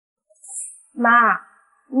妈，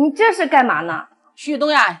你这是干嘛呢？旭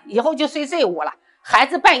东呀，以后就睡这屋了。孩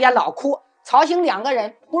子半夜老哭，吵醒2个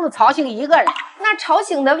人，不如吵醒1个人。那吵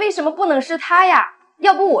醒的为什么不能是他呀？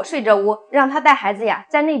要不我睡这屋，让他带孩子呀，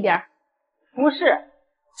在那边。不是，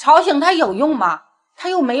吵醒他有用吗？他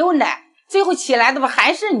又没有奶，最后起来的不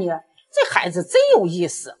还是你？这孩子真有意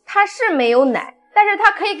思。他是没有奶，但是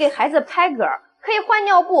他可以给孩子拍嗝，可以换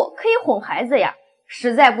尿布，可以哄孩子呀。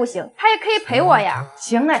实在不行，他也可以陪我呀。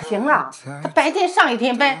行了行了，他白天上一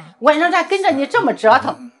天班，晚上再跟着你这么折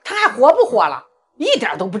腾，他还活不活了？一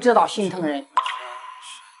点都不知道心疼人。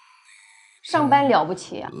上班了不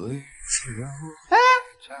起呀？哎，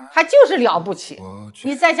还就是了不起。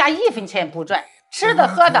你在家1分钱不赚，吃的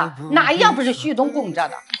喝的哪一样不是旭东供着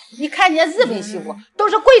的？你看人家日本媳妇都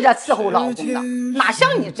是跪着伺候老公的，哪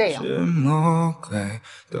像你这样？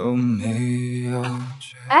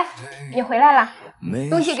哎，你回来了，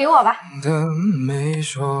东西给我吧。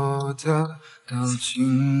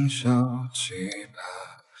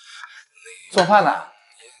做饭呢，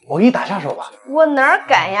我给你打下手吧。我哪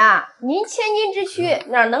敢呀？您千金之躯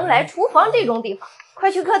哪能来厨房这种地方？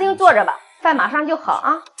快去客厅坐着吧，饭马上就好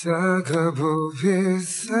啊。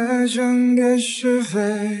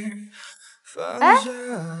哎，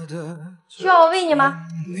需要我喂你吗？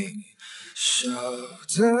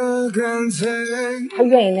他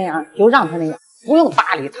愿意那样就让他那样，不用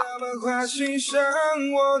搭理他。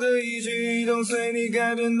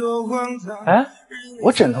哎，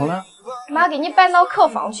我枕头呢？妈给您搬到客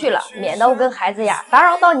房去了，免得我跟孩子呀打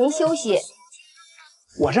扰到您休息。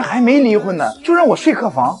我这还没离婚呢，就让我睡客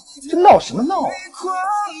房，这闹什么闹啊？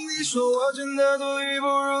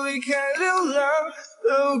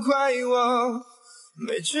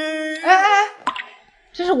哎，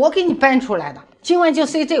这是我给你搬出来的，今晚就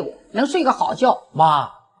睡这屋，能睡个好觉。妈，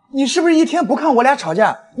你是不是一天不看我俩吵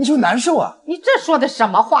架你就难受啊？你这说的什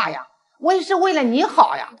么话呀？我也是为了你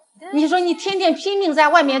好呀。你说你天天拼命在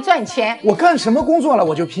外面赚钱，我干什么工作了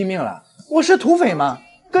我就拼命了？我是土匪吗？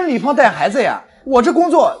跟李芳带孩子呀，我这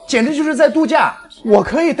工作简直就是在度假。我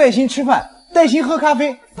可以带薪吃饭，带薪喝咖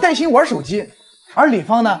啡，带薪玩手机，而李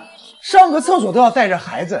芳呢，上个厕所都要带着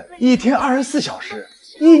孩子，一天24小时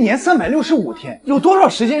，1年365天，有多少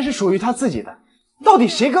时间是属于她自己的？到底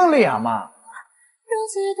谁更累啊，妈？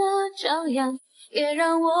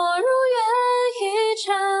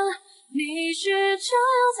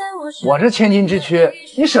我这千金之躯，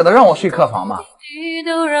你舍得让我睡客房吗？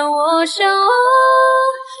都让我向往，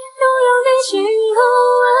拥有你今后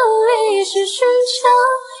万里是寻常，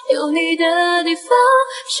有你的地方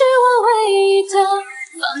是我唯一的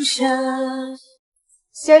方向。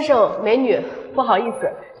先生美女，不好意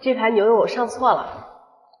思，这盘牛肉我上错了。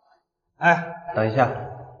哎，等一下。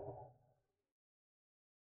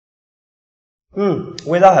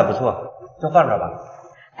味道还不错，就放这吧。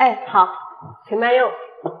哎，好，请慢用。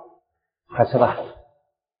快吃吧。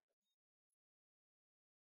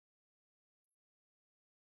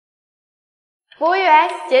服务员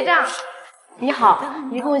结账。你好，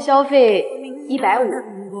一共消费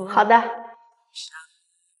150。好的。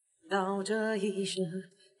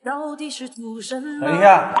等一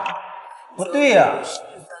下，不对呀，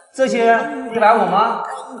这些150吗？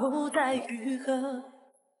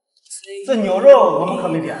这牛肉我们可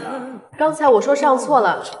没点呢。刚才我说上错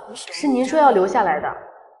了，是您说要留下来的。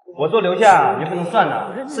我说留下也不能算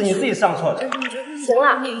的，是你自己上错的。行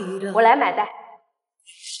了，我来买单。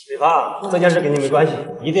李芳，这件事跟你没关系，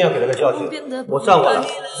一定要给他个教训。我算过了，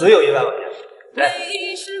只有100块钱。来，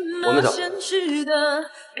我们走。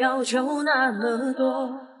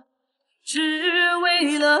只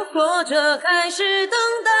为了活着，还是等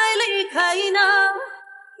待离开呢？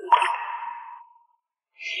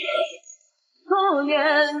多年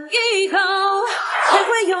以后，还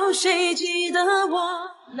会有谁记得我？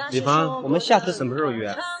李芳，我们下次什么时候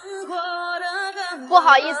约？不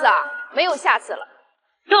好意思啊，没有下次了。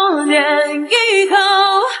多年以后，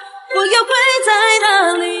我又会在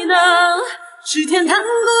哪里呢？是天堂孤独，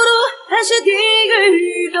还是地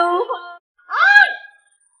狱诱惑？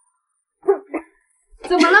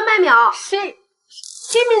怎么了，麦淼？谁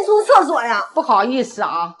没冲厕所呀？不好意思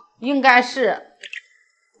啊，应该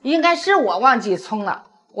是我忘记冲了。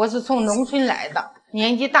我是从农村来的，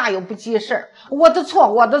年纪大又不记事儿，我的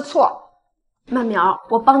错。曼苗，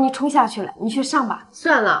我帮你冲下去了，你去上吧。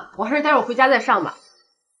算了，我还是待会儿回家再上吧。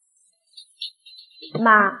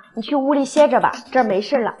妈，你去屋里歇着吧，这儿没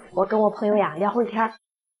事了。我跟我朋友呀聊会儿天。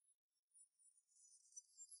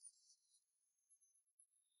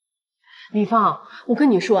李芳，我跟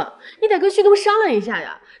你说，你得跟旭东商量一下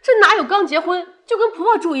呀，这哪有刚结婚就跟婆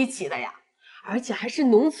婆住一起的呀？而且还是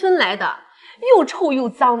农村来的，又臭又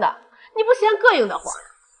脏的，你不嫌膈应的慌？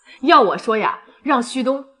要我说呀，让旭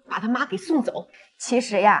东把他妈给送走。其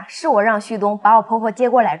实呀，是我让旭东把我婆婆接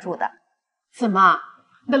过来住的。怎么，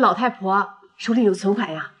你的老太婆手里有存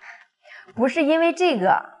款呀？不是因为这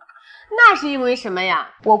个，那是因为什么呀？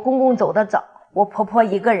我公公走得早，我婆婆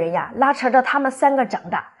一个人呀拉扯着他们3个长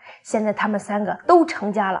大，现在他们3个都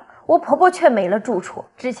成家了，我婆婆却没了住处。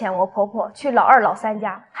之前我婆婆去老2、老3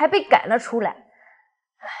家，还被赶了出来。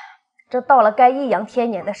这到了该颐养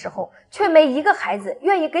天年的时候，却没一个孩子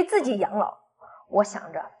愿意给自己养老。我想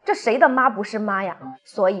着，这谁的妈不是妈呀？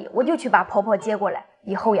所以我就去把婆婆接过来，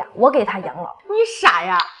以后呀，我给她养老。你傻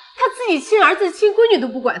呀？他自己亲儿子、亲闺女都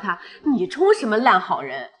不管他，你充什么烂好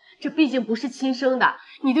人？这毕竟不是亲生的，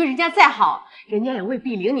你对人家再好，人家也未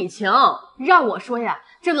必领你情。让我说呀，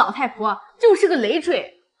这老太婆就是个累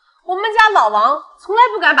赘。我们家老王从来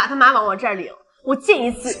不敢把他妈往我这儿领，我见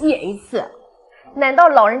一次撵一次。难道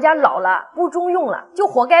老人家老了不中用了，就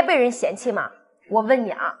活该被人嫌弃吗？我问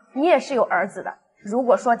你啊，你也是有儿子的，如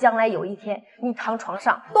果说将来有一天你躺床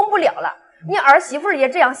上动不了了，你儿媳妇也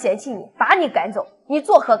这样嫌弃你，把你赶走，你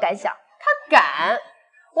作何感想？他敢？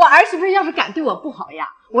我儿媳妇要是敢对我不好呀，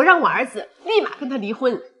我让我儿子立马跟他离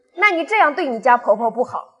婚。那你这样对你家婆婆不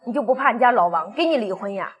好，你就不怕你家老王给你离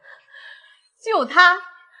婚呀？就他，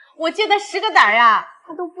我借他10个胆呀，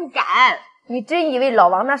他都不敢。你真以为老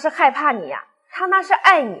王那是害怕你呀？他那是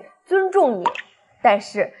爱你，尊重你。但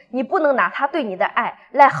是你不能拿他对你的爱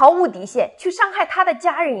来毫无底线去伤害他的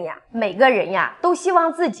家人呀。每个人呀都希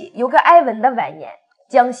望自己有个安稳的晚年，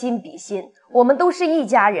将心比心，我们都是一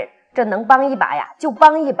家人，这能帮一把呀就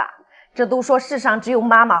帮一把。这都说世上只有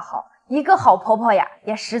妈妈好，一个好婆婆呀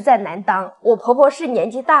也实在难当。我婆婆是年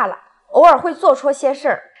纪大了，偶尔会做错些事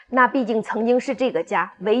儿，那毕竟曾经是这个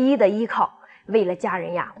家唯一的依靠，为了家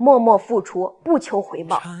人呀默默付出，不求回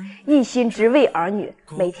报，一心只为儿女，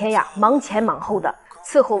每天呀忙前忙后的，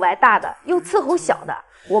伺候完大的又伺候小的。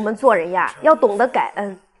我们做人呀要懂得感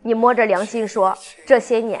恩。你摸着良心说，这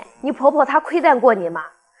些年你婆婆她亏待过你吗？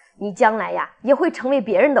你将来呀也会成为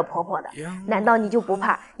别人的婆婆的，难道你就不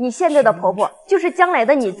怕你现在的婆婆就是将来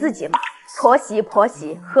的你自己吗？婆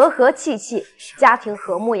媳和和气气，家庭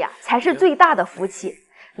和睦呀才是最大的福气。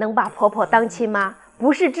能把婆婆当亲妈，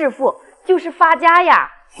不是致富就是发家呀。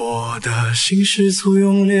我的心是簇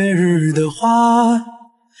拥烈日的花，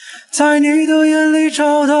在你的眼里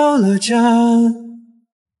找到了家。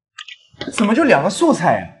怎么就2个素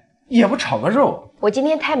菜呀？也不炒个肉？我今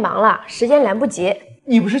天太忙了，时间来不及。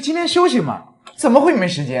你不是今天休息吗？怎么会没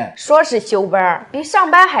时间？说是休班，比上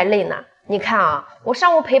班还累呢。你看啊，我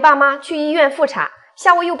上午陪爸妈去医院复查，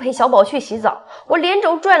下午又陪小宝去洗澡，我连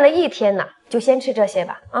轴转了1天呢。就先吃这些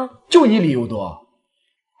吧，啊！就你理由多。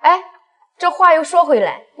哎，这话又说回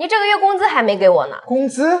来，你这个月工资还没给我呢。工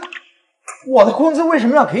资？我的工资为什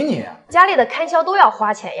么要给你？家里的开销都要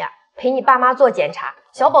花钱呀，陪你爸妈做检查，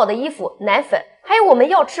小宝的衣服、奶粉，还有我们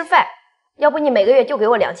要吃饭。要不你每个月就给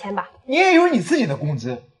我2000吧。你也有你自己的工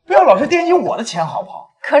资，不要老是惦记我的钱好不好？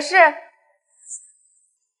可是，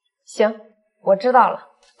行，我知道了。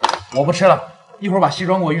我不吃了，一会儿把西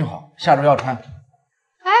装给我熨好，下周要穿。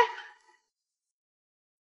哎，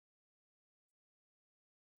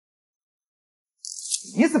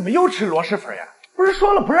你怎么又吃螺蛳粉呀？不是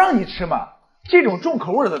说了不让你吃吗？这种重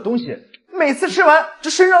口味的东西，每次吃完这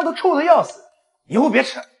身上都臭得要死，以后别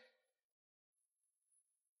吃。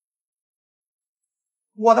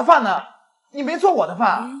我的饭呢？你没做我的饭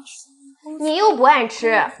啊？你又不爱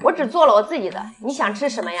吃，我只做了我自己的，你想吃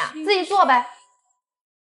什么呀？自己做呗。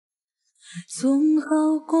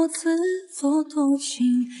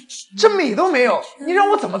这米都没有，你让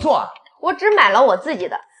我怎么做啊？我只买了我自己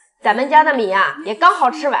的，咱们家的米呀也刚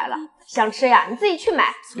好吃完了，想吃呀你自己去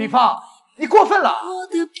买。李芳，你过分了！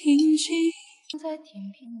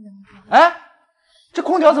哎，这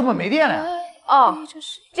空调怎么没电了呀？哦，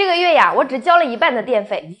这个月呀我只交了1半的电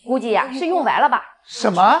费，估计呀是用完了吧。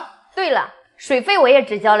什么？对了，水费我也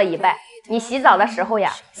只交了1半，你洗澡的时候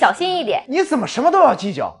呀小心一点。你怎么什么都要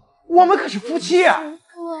计较？我们可是夫妻呀！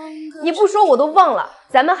你不说我都忘了，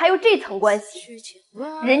咱们还有这层关系。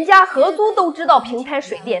人家合租都知道平摊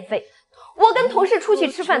水电费，我跟同事出去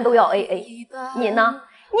吃饭都要 AA。你呢？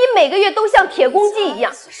你每个月都像铁公鸡一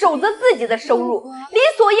样守着自己的收入，理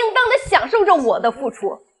所应当的享受着我的付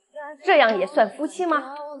出，这样也算夫妻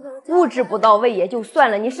吗？物质不到位也就算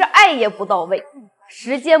了，你是爱也不到位；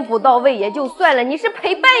时间不到位也就算了，你是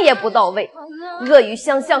陪伴也不到位；恶语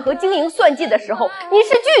相向和经营算计的时候，你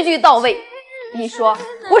是句句到位。你说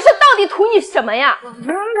我是到底图你什么呀？真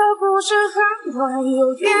的不是很快，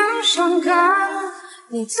有点伤感，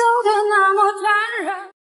你走的那么坦然。